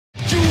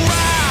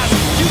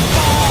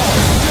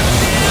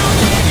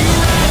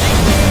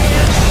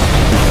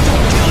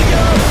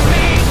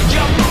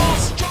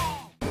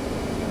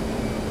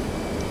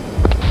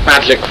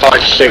Magic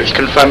 5-6,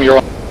 confirm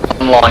you're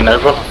online,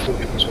 over. I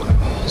thought it was what it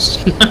was.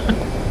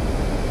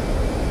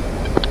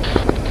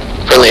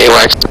 Friendly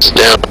AWACS is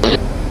down.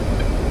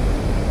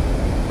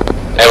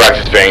 AWACS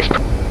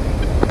experiencing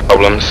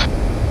problems.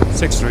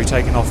 6-3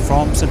 taking off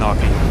from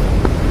Zanaki.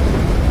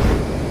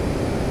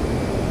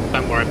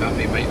 Don't worry about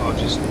me, mate. I'll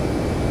just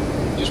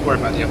worry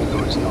about the other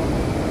guys. And I'll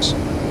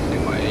do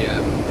my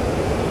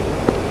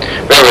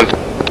Reverend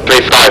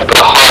 3-5, put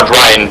a hard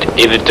right and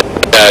either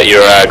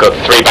you're got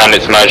 3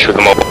 bandits merged with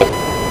them all.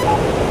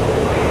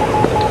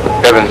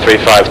 Reverend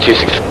 3-5,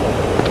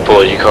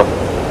 264, you copy?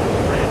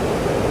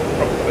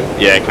 probably.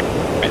 Yeah,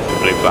 it's the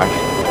blue flag.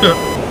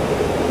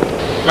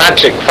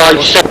 Magic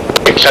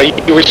 5-6, are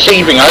you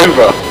receiving,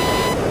 over?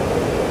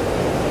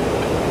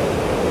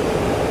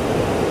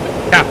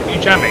 Cap, are you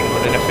jamming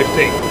on an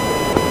F-15?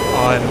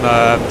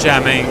 I'm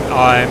jamming.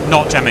 I'm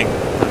not jamming.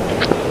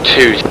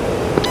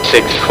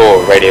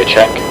 264, radio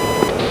check.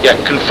 Yeah,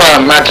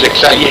 confirm, Magic,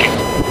 is that you?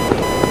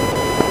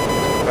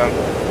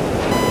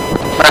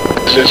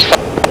 Magic's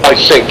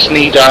 5-6,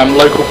 need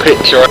local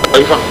picture,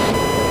 over.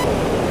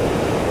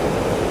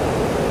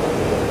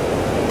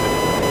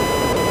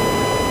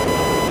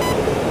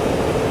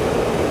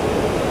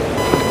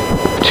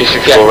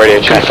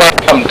 Radio check.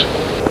 Confirmed.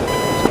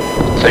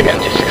 So again,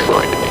 264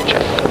 radio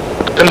check.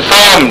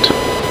 Confirmed.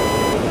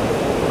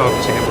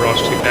 Targeting at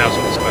Mirage 2000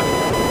 is about.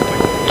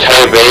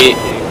 Toby,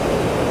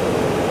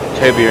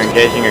 you're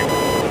engaging a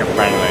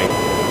friendly.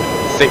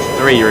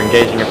 6-3, you're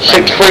engaging a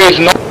friendly. 6-3 is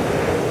not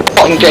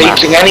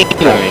engaging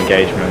anything.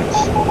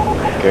 Engagements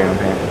going on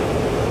here.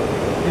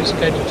 Who's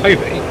engaging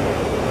Toby?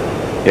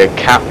 Yeah,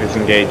 Cap is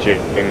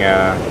engaging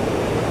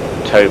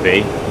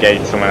Toby,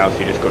 engaging someone else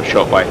who just got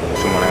shot by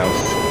someone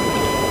else.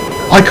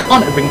 I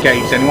can't have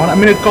engaged anyone. I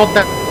mean, a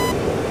goddamn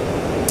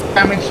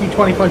damage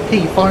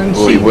U-25P firing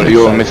Well,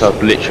 your missile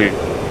literally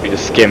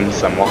just skimmed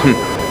someone.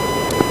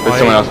 But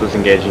someone else was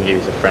engaging you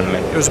as a friendly.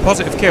 It was a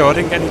positive kill. I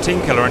didn't get any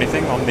team kill or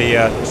anything on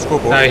the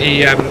scoreboard. No,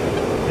 he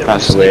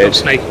That's he weird. got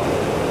snake.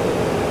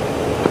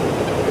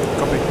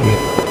 Copy.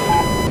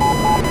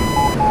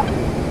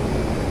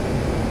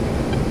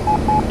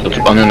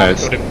 On your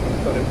nose. Got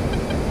him.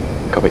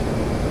 Copy.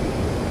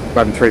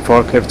 Raven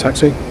 3-5, clear for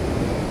taxi.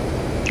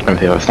 Raven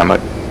 3-5, stand by.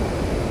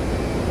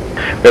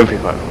 Raven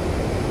 3-5.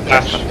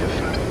 Flash.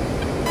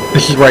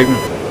 This is Raven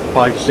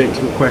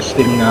 5-6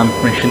 requesting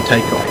permission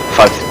takeoff.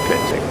 5-6, clear.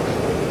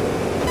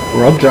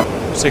 Roger.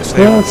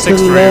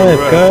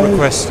 6-3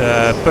 request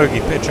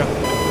bogey picture.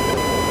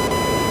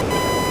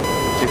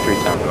 2-3,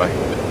 stand by.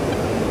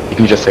 You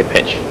can just say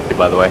pitch,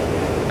 by the way.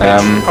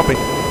 Copy.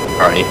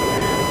 Alrighty.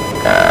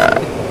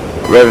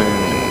 Raven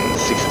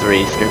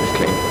 6-3, scope is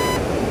clean.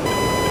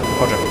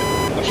 Roger. I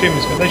assume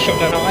it's because they shot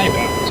down our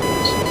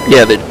AWACS.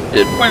 Yeah, they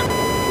did. Well,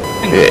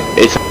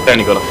 It's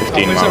only got a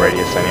 15-mile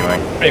radius anyway.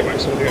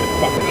 AWACS, so we're going to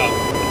fuck it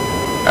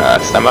up.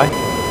 Stand by.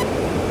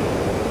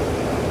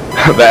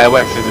 The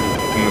AWACS is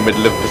in the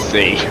middle of the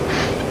sea.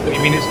 What,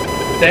 you mean it's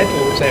dead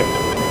or it's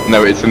empty? No,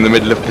 it's in the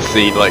middle of the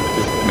sea, like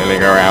just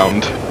milling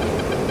around.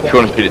 If you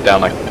want to speed it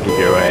down, I can give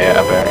you a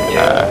bearing.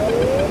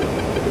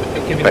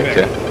 Give me the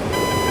Vector. bearing.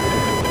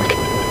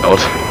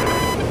 Odd.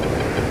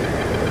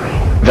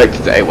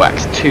 Vector to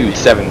AWACS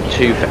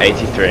 272 for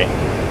 83.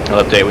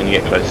 I'll update when you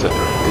get closer,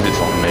 because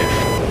it's on the move.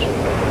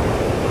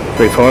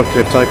 3-5,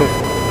 clear for takeoff.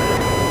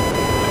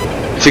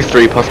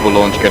 6-3, possible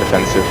launch, go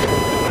defensive.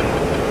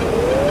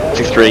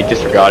 6-3,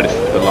 disregard if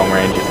the long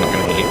range is not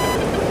going to hit you.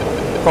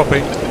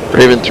 Copy.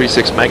 Raven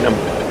 3-6 Magnum.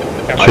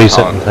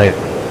 3-7 take.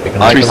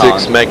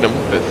 3-6 Magnum.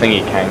 But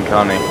thingy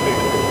can't he?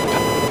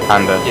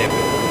 Panda. Yeah,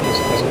 but he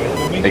doesn't wait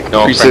for me.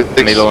 Ignore 3-6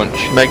 friendly launch.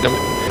 Magnum.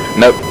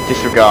 Nope,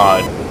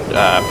 disregard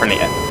friendly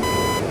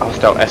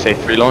hostile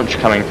SA-3 launch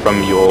coming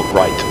from your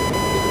right.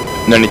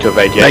 No need to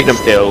evade yet, Magnum.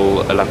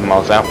 still 11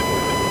 miles out.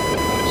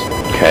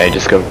 Okay,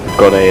 just got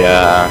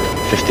a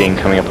 15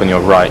 coming up on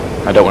your right.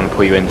 I don't want to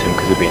pull you into him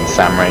because he'll be in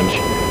SAM range.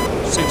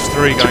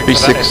 6-3 going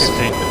for that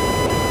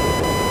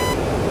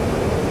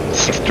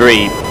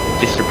 6-3,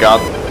 F-15.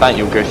 disregard that,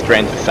 you'll go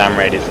straight into SAM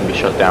radius and be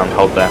shot down,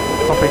 hold there.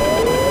 Copy.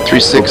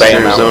 3-6 We'll bait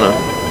him out. Arizona.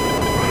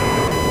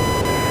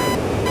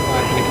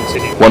 Can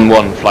continue.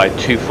 1-1, fly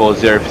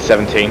 240 for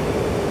 17.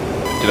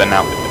 Do that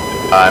now.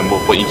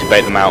 We'll want you to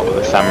bait them out with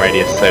a SAM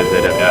radius so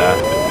that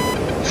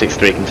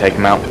 6-3 can take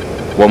them out.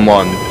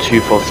 1-1,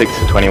 246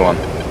 for 21.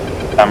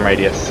 SAM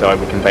radius so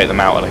we can bait them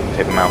out and I can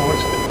take them out.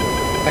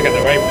 I got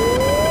the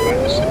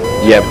AWACS.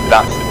 Yeah,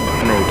 that's the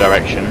general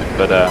direction,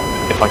 but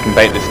if I can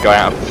bait this guy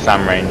out of the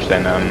SAM range,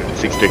 then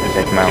 6-3 can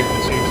take him out.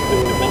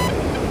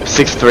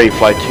 6-3,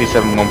 fly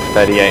 271 for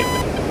 38.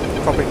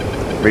 Copy.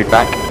 Read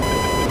back.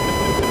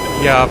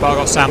 Yeah, but I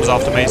got Sam's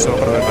after me, so I've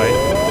got to evade.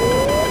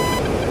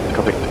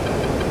 Copy.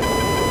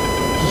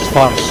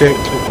 5-6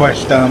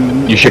 request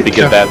You should be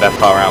good there, they're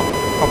far out.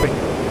 Copy.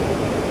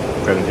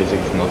 Raven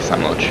 36 North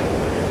SAM Lodge.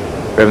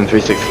 Raven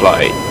 36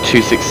 flight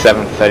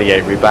 267 for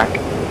 38, read back.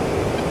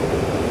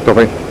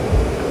 Copy.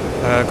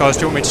 Guys,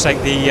 do you want me to take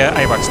the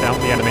AWACS down,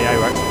 the enemy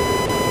AWACS?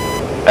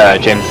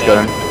 James has got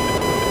him.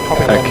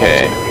 Copy.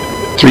 Okay.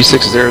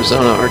 3-6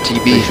 Arizona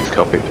RTB. 36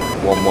 copy.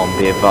 11,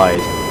 be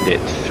advised,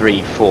 it's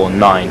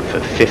 349 for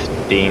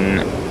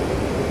 15,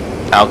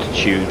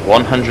 altitude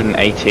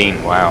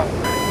 118, wow.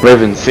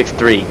 Raven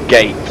 63,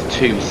 gate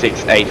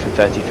 268 for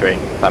 33,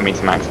 that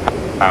means max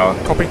power.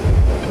 Copy.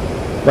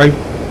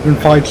 Raven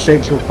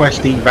 56,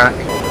 request evac.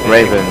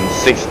 Raven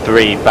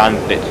 63,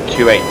 bandit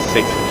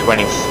 286 for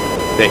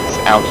 26,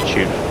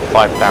 altitude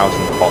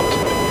 5,000 hot.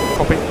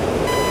 Copy.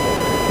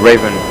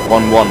 Raven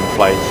 11,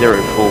 fly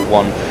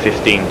 041 for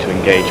 15 to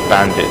engage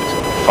bandit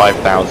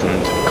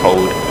 5,000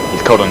 cold.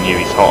 He's cold on you,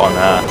 he's hot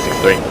on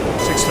 63.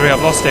 63,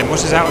 I've lost him.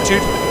 What's his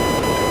altitude?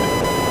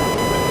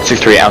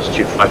 63,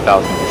 altitude 5,000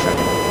 descent.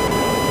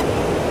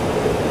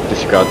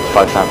 Disregard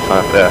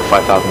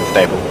 5,000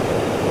 stable.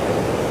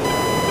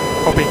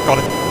 Copy, got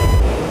it.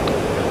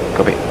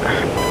 Copy.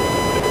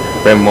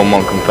 Raven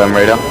 11, confirm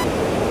radar.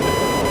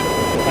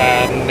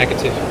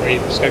 Negative.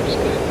 Read the scope is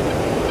clear.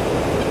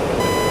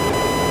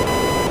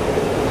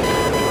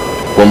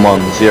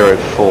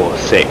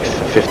 11046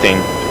 for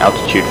 15,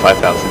 altitude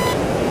 5,000.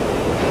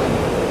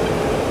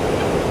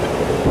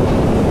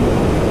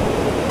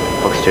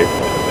 Fox 2.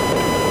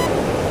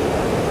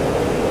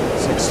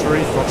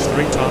 63, Fox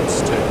 3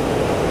 times 2.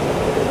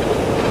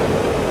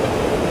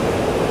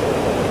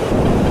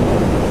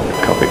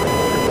 Copy.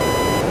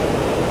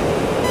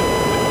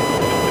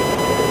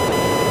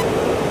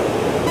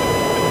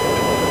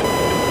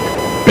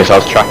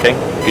 Missiles tracking,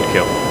 good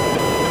kill.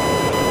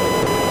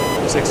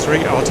 63,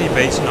 RT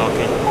base,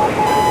 Narky.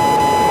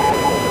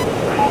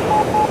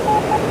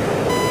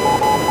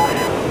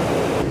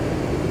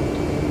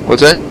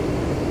 What's that?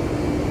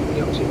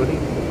 Yeah, obviously, buddy.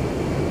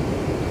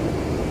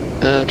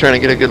 Trying to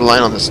get a good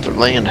line on this to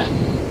land.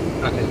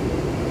 Okay.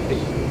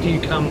 If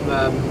you come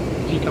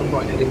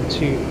right heading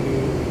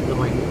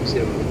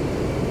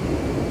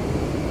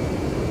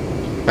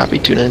 290, Copy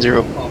 290.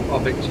 I'll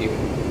vector you.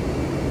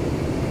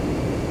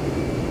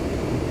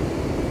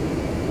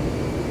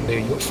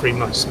 You've got 3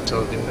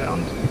 missiles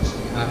inbound.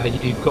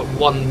 You've got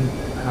one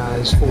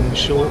has fallen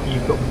short.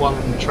 You've got one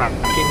tracking.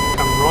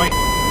 Come right.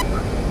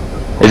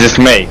 Is this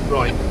me?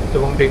 Right. The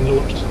one being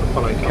launched to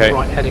Apollo. Come Okay.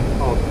 right, heading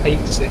on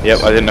 86.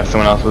 Yep, I didn't know if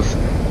someone else was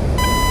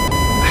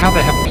How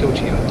they haven't killed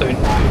you, I don't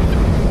know.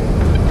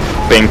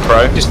 being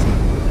pro. Just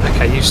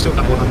okay. You still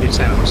have 100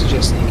 sound. I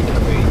suggest that you get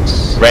the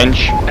reads.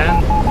 Range. And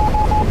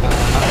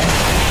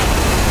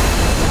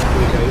here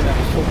we go.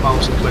 4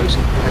 miles to close.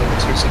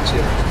 Heading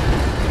 260.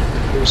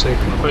 Also,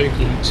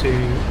 bogey to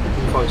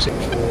 56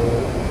 for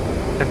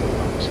 10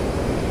 miles.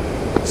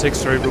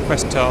 63,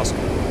 request task.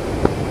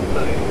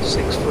 No,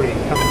 6-3,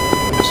 coming to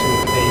a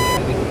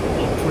heading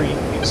 30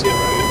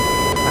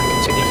 and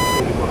continue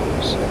for 40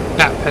 miles.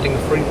 Gap heading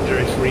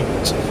 303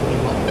 to 40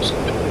 miles.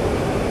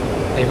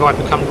 A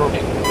Viper come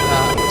rocket,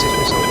 active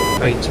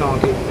missile, a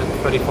target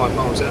at 35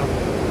 miles out.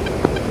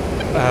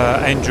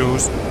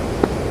 Angels.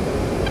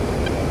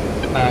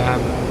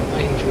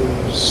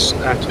 Angels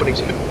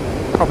 22.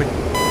 Copy.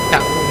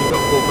 Gap, what have you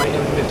got for mate?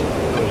 50.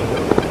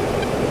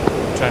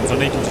 James, I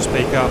need you to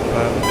speak up.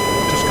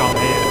 Just can't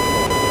hear.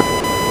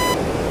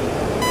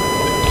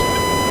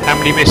 How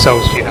many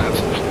missiles do you have?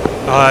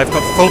 I've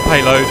got full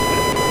payload.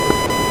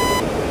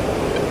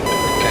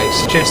 Okay,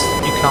 suggest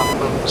you come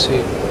on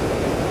to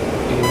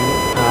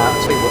I'll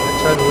tell you what,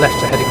 turn left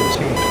to heading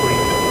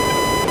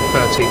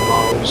 13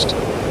 miles.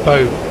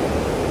 Bow.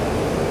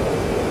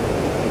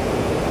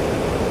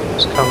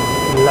 Just come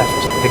left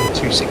to heading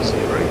 260,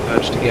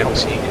 urge together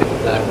so you can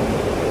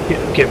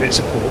get a bit of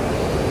support.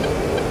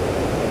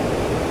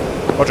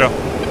 Roger.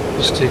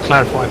 Just to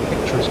clarify,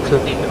 picture is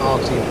clean,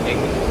 RT wing.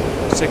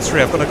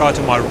 63, I've got a guy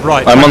to my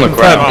right. I'm on the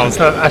Confirm, ground.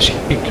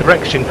 actually,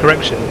 correction. You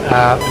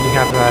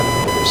have,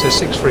 so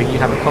 6-3, you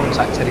have a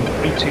contact heading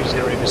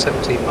 320 for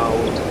 17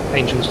 miles,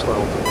 Angels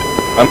 12.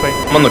 I'm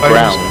on the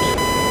ground.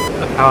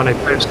 Oh no,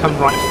 boats come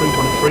right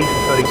 313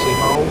 for 32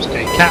 miles.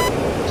 Okay, cap,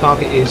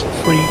 target is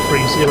 330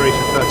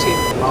 for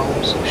 13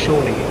 miles.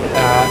 Surely,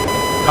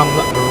 come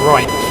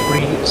right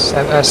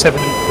 373,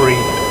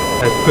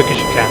 as quick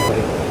as you can,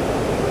 buddy.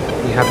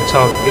 You have a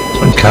target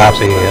 20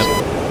 Copy, miles.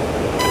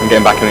 I'm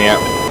getting back in the air.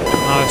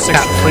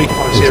 Cap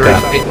 350 for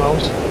 8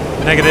 miles.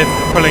 Negative,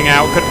 pulling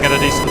out, couldn't get a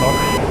decent lock.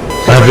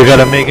 Have we got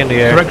a MiG in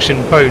the air?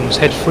 Correction, Bones,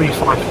 head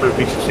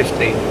 353 for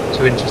 15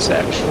 to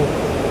intercept.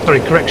 Sorry,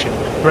 correction.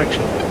 100.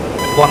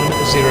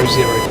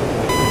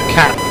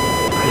 Cap,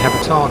 you have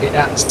a target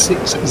at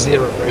 60 for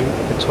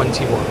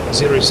 21.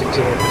 060 for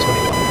 21.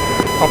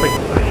 Copy.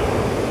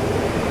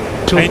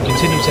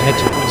 Continue to head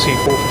to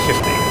 124 for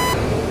 15.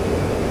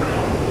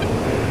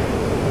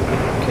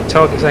 Okay,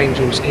 target's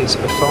Angels is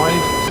a 5.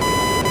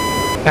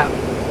 Cap,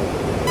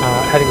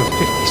 heading of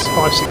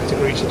 55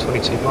 degrees to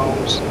 22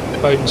 miles.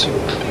 Bones, you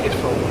will hear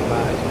from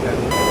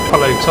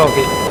Apollo,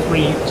 target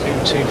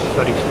 322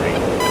 for 33.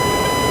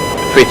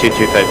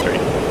 32233.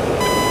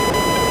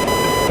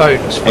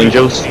 Bones,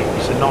 Angels.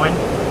 So 9,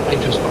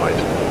 Angels 5.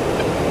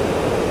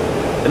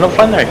 They're not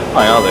flying very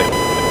high, are they?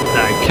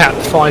 No, Cap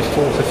 5-4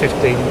 for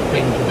 15,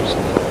 Angels.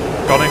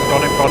 Got him.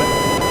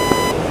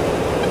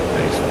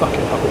 It's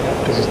fucking up with that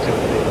because it's doing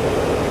it.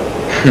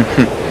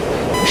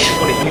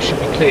 you should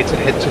be cleared to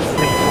head to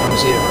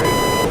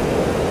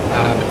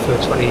 350 for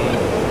 20.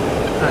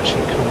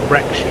 Actually,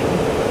 correction.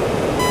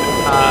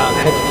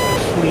 Head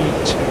for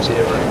 320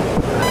 and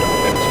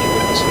I'll get you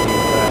into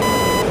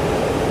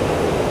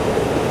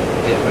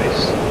the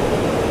base.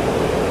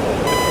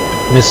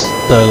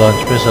 Missile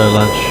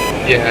launch.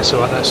 Yeah, so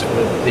that's for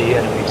the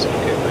enemies that you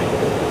get, mate.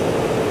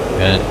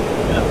 Yeah.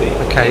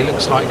 Okay,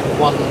 looks like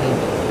one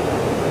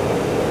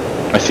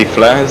I see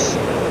flares.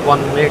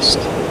 missed.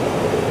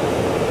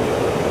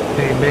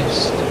 Two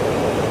missed.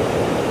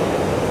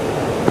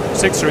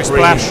 6-3 Three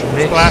splash.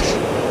 missed. Splash.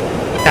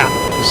 Cap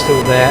is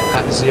still there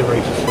at 0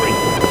 for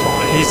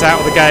 3.5. He's out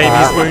of the game.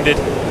 He's wounded.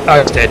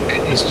 Oh, he's dead.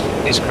 He's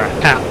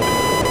cracked. Cap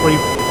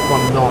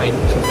 319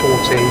 for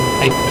 14.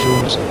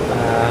 Angels.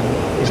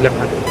 He's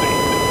 1100.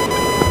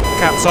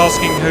 Cap's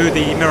asking who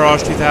the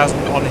Mirage 2000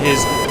 on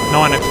his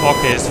 9 o'clock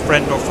is,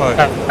 friend or foe?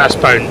 That's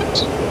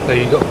Bones. So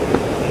you got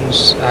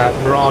Bones.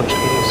 Mirage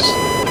is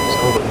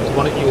hold on, there's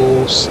one at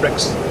your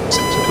Rex 6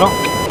 o'clock.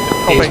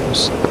 Copy.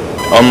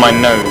 On my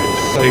nose.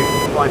 So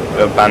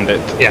A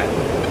bandit. yeah.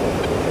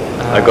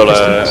 I got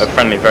Distance. a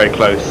friendly very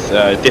close.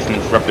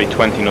 Distance roughly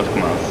 20 nautical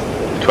miles.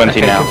 20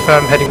 Okay, now.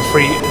 confirm heading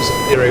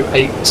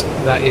 308.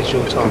 That is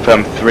your target.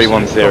 Confirm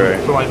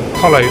 310. Flying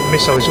Apollo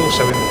missile is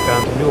also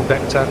inbound on your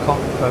vector. Can't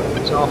confirm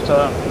it's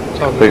after.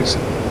 Target.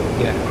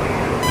 Yeah.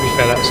 To be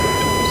fair, that's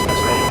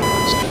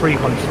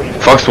 313.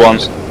 Fox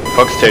 1.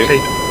 Fox 2. Okay,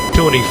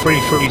 Geordie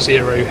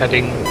 330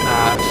 heading 13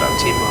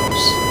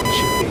 miles. You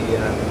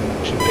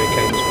should be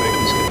okay. This move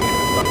is going to get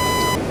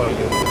follow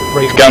your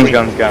Raven.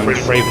 Guns.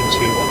 Raven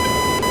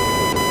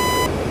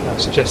 2-1. I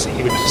suggest that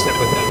you would step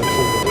with them and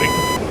forward wing.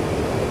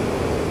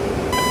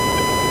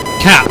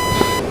 Cap.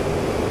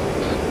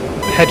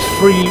 Head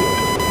 3.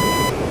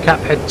 Cap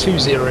head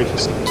 20 for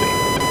 17.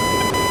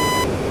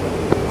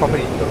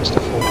 Copy. Got us to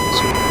 4 months.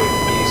 So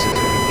it'll be easy to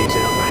read these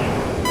out.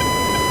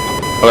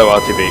 Hello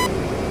RTB.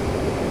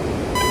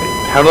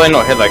 How did I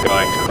not hit that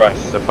guy?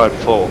 Christ, I fired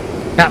 4.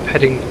 Cap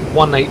heading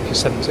 18 for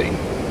 17.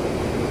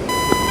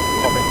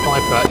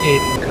 Viper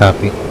in.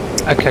 Copy.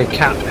 Okay,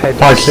 Cap head.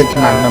 5-6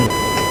 Magnum.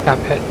 Cap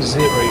head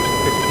 0 for 15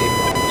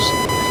 miles.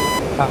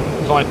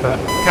 Viper.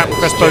 Cap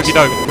request bogey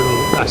dope.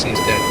 That's he's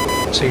dead.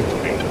 2-3.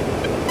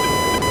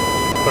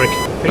 Sorry.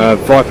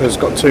 Viper's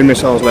got 2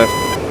 missiles left.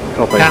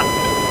 Copy. Cap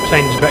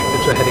change vector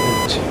to heading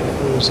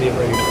 240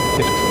 for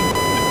 15.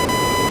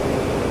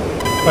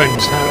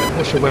 Bones,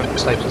 what's your weapon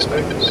status,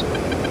 Bones?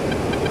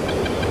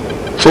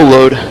 Full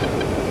load.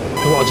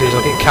 What I'll do is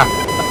I'll get Cap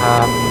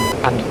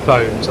and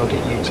Bones, I'll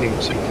get you two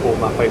to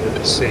form up over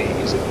the sea.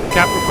 Is it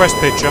Cap request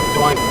picture.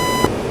 right?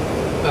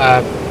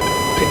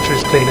 Picture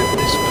is clean at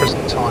this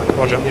present time.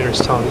 Roger. The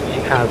nearest target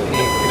you have is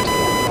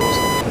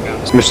 51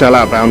 miles. Missile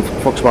outbound.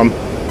 Fox 1.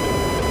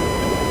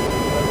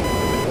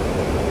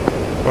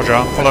 Roger,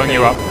 I'm following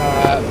you up.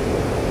 It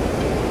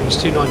was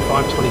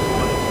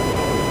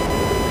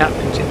 295.25. Cap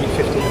continue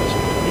 15.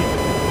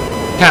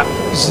 Cap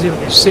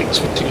 06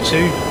 for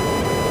 22.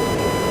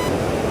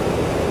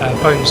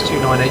 Bones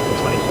 298 for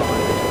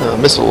 25.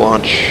 Missile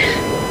launch.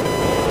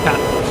 Cap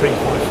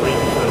 353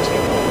 for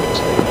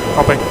 13.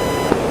 Copy.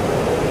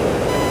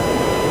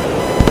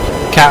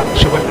 Cap,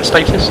 what's your weapon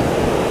status? 4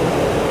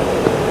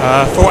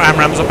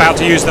 AMRAMs, about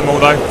to use them all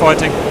though,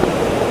 fighting.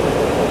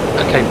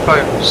 Okay,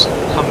 Bones,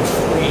 come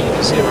 30,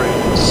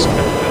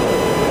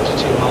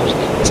 2 miles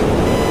east.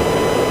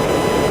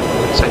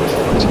 We'll take the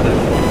front of them.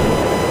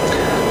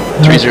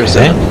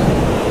 307.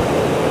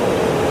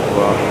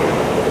 Well,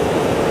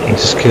 He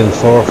just killed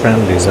 4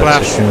 friendlies. Splash.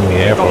 That's assuming the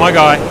airport. Got my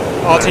guy.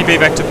 RTB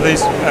vector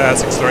please.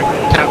 6-3.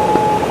 Cap.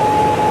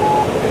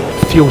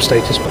 Fuel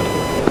status, bud.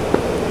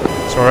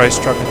 Sorry,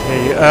 struggling to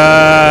hear you.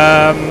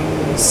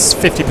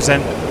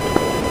 50%.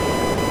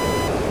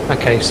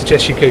 Okay,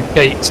 suggest you go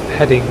gate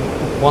heading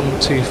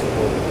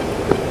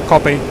 124.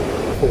 Copy.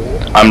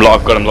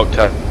 I've got him locked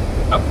up.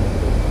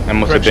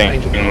 I'm also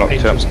being locked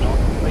up. Angel's not.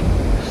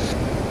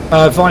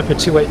 Viper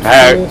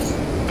 284.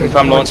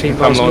 Confirm launch, 19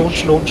 confirm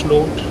miles, launch.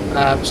 launch.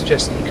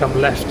 Suggest that you come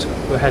left.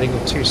 We're heading on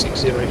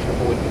 260 for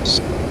avoidance.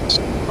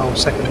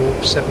 Second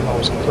launch, 7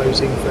 miles in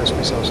closing. First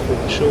missile's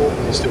fallen short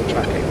and is still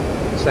tracking.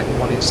 Second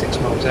one is 6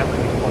 miles out,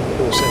 heading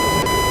 147.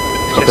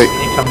 Suggest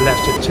that you come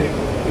left at 2.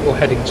 You're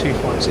heading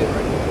 250.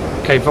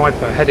 Okay,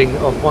 Viper heading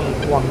of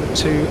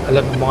 112,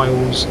 11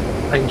 miles.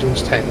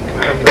 Angels 10.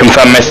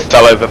 Confirm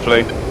missile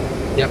overflew.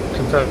 Yep,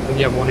 confirm. And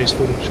the other one is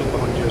falling short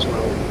behind you as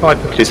well.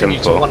 Viper continue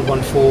to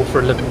 114 for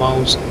 11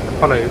 miles.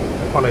 Apollo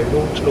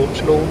launch.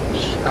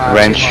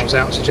 Range. 2 miles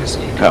out, suggest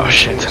that you can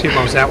 2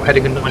 miles out,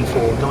 heading at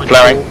 94.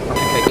 Flaring.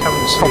 Okay,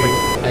 current to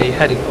a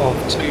heading of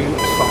 25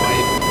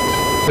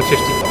 for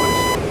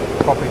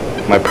 55. Copy.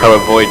 My pro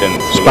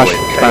avoidance will Splash.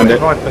 always Found take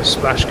it. Viper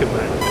splash, good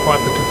man.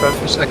 Viper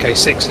confirmed. Okay,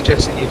 6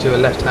 suggests that you do a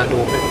left-hand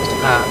orbit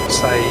at,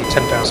 say,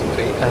 10,000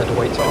 feet and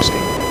await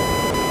tasking.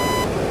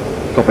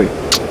 Copy.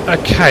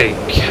 Okay,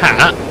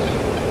 Cat,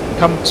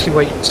 come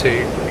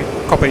 282.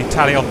 Copy.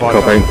 Tally on Viper.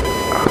 Copy.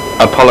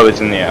 Apollo is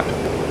in the air.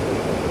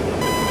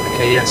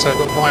 Okay, yes, I've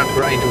got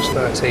Viper Angels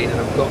 13 and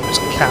I've got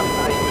Cat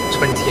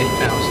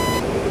 28,000.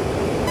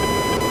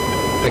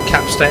 The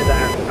cap stay at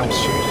that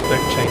altitude,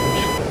 don't change.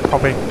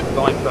 Copy.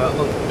 Divert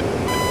on.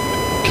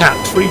 Cap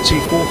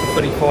 324 for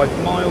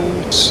 35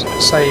 miles,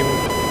 same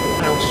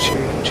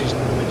altitude, which is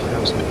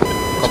 9,000.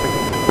 Copy.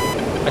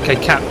 Okay,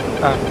 cap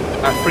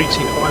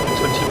 325 for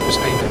 20 miles,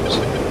 Angels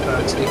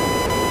 30.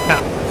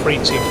 Cap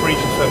 323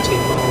 for 13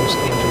 miles,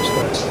 Angels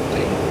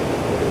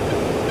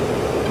 30.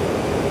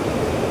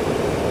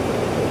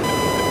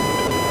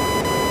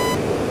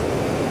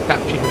 Cap,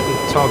 you can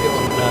the target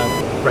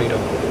on radar.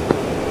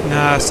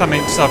 Nah,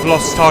 something. So I've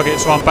lost target,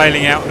 so I'm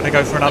bailing out. I'm going to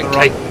go for another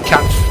Okay, run.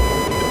 cap.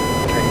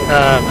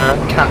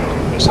 Cap.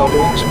 Missile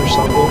launch.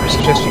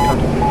 Suggest you come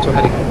to a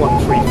heading of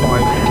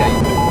 135 gate.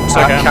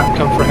 Okay. Cap,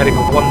 come for a heading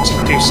of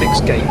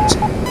 126 gate.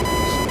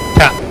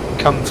 Cap,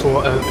 come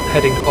for a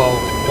heading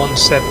of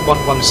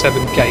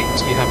 117 gate.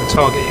 You have a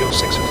target at your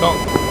 6 o'clock.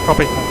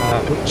 Copy.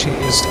 Which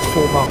is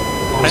 4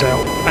 miles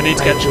out. I need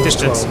to get Angels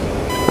distance.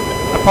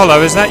 12.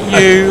 Apollo, is that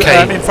you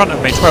Okay. in front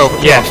of me? 12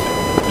 o'clock. Yeah.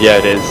 Yeah,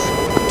 it is.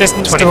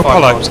 Distance to 25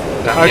 Apollo. miles.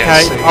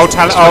 Okay, so I'll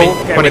tell. it's I'll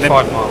get with him.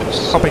 25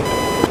 miles. Copy.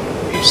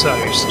 So,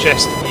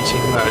 suggest you two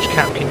merge.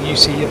 Cap, can you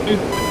see your move?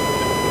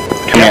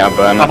 Coming out of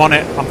burner. I'm on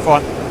it. I'm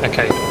fine.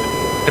 Okay.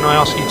 Can I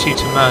ask you two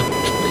to merge,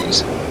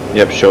 please?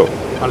 Yep, sure.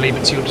 I'll leave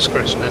it to your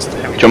discretion as to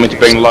how Do you want me to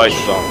bring lights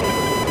on?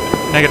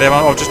 Negative.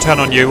 I'll just turn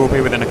on you. We'll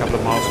be within a couple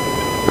of miles.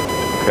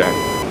 Okay.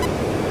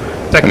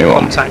 Second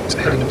Anyone? contact,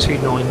 heading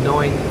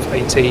 299 for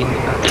 18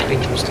 at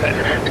Angels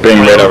 10.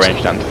 Bring radar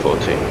range down to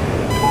 40.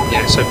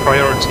 Yeah, so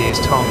priority is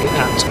target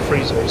at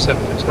 307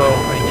 as well,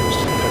 Angels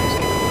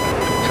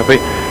 220. Copy.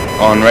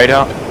 On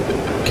radar.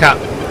 Cap,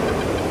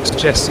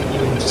 suggest that you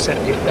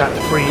intercept it at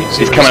 300.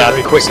 He's coming at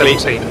it quickly.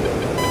 17.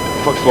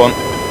 Fox 1.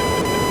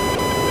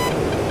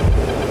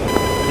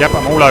 Yep,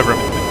 I'm all over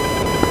him.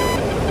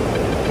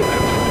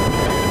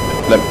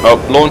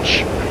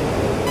 Launch.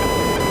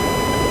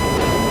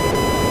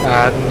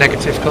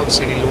 Negative, can't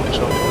see any launch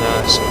on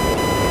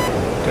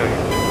go.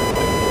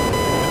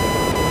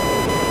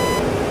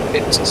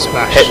 It's a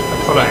splash. Hit.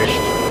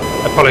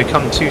 Apollo,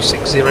 come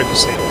 260 for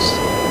 6.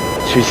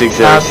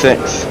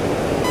 2606.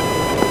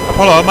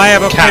 Apollo, I may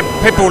have a Cap.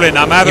 pitbull in.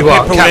 I may have a You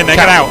are. pitbull Cap, in there.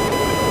 cap. Get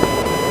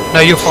out. No,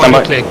 you're fine, Stand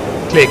you're clear.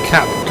 Clear,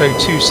 cap, go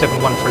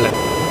 271 for 11.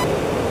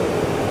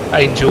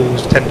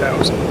 Angels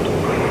 10,000.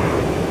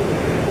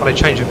 Apollo,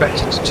 change your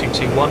vector to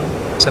 221,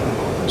 7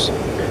 miles.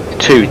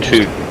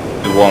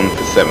 221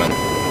 for 7.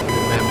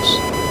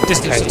 Mems.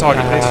 Distance to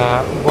target, please.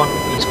 One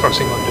is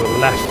crossing on your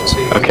left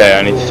to Okay,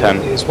 I need to turn.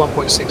 is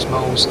 1.6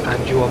 miles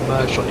and you are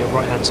merged on your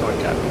right hand side,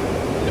 Cap.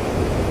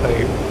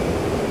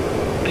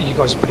 So you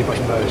guys are pretty much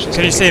merged. It's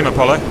Can you gonna see him, be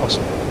Apollo?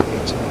 Possible.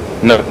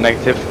 No,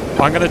 negative.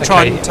 I'm going to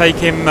try Okay. and take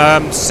him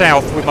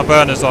south with my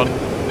burners on.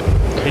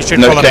 He should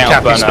No, follow down. me.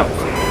 Cap, he's burner. not-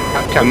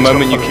 Cap, The he's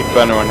moment not you kick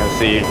burner on, he'll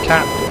see you.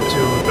 Cap to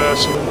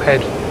reversal,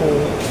 head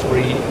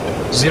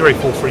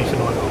 043 for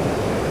 9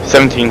 miles.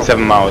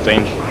 17.7 miles,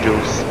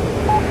 Angels.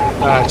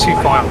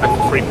 25 for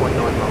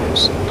 3.9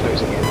 miles,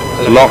 closing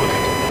in. Lock.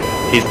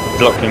 He's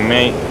blocking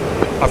me.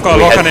 I've got a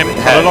We lock head- on him.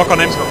 head. Got a lock on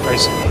him. It's not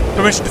facing you.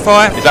 Permission to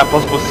fire. Is that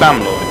possible SAM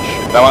launch?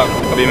 That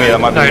might be me, that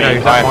might be No, me.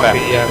 no, that might be,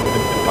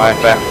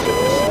 IFF.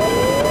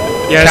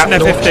 Yeah, it's Cap,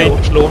 an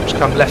F-15. launch,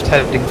 come left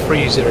heading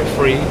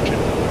 303.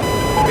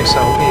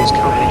 Missile is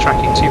currently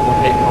tracking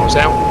 2.8 miles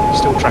out,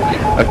 still tracking.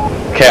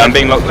 Okay, I'm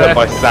being locked up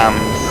by SAMs.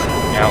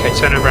 Yeah. Okay,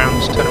 turn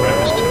around.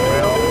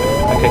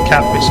 Okay,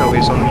 Cap, missile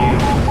is on you.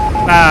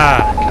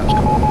 Ah, Cap's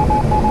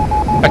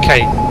gone.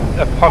 Okay,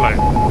 Apollo,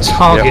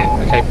 target.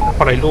 Okay,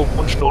 Apollo,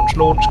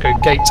 launch, go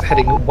gate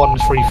heading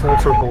 134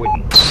 for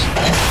avoidance.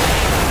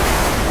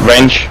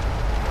 Range.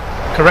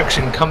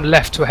 Correction, come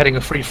left to a heading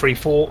of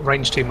 334,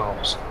 range 2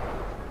 miles.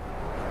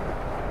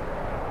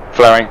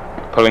 Flaring.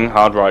 Pulling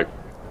hard right.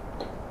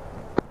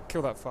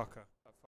 kill that fucker.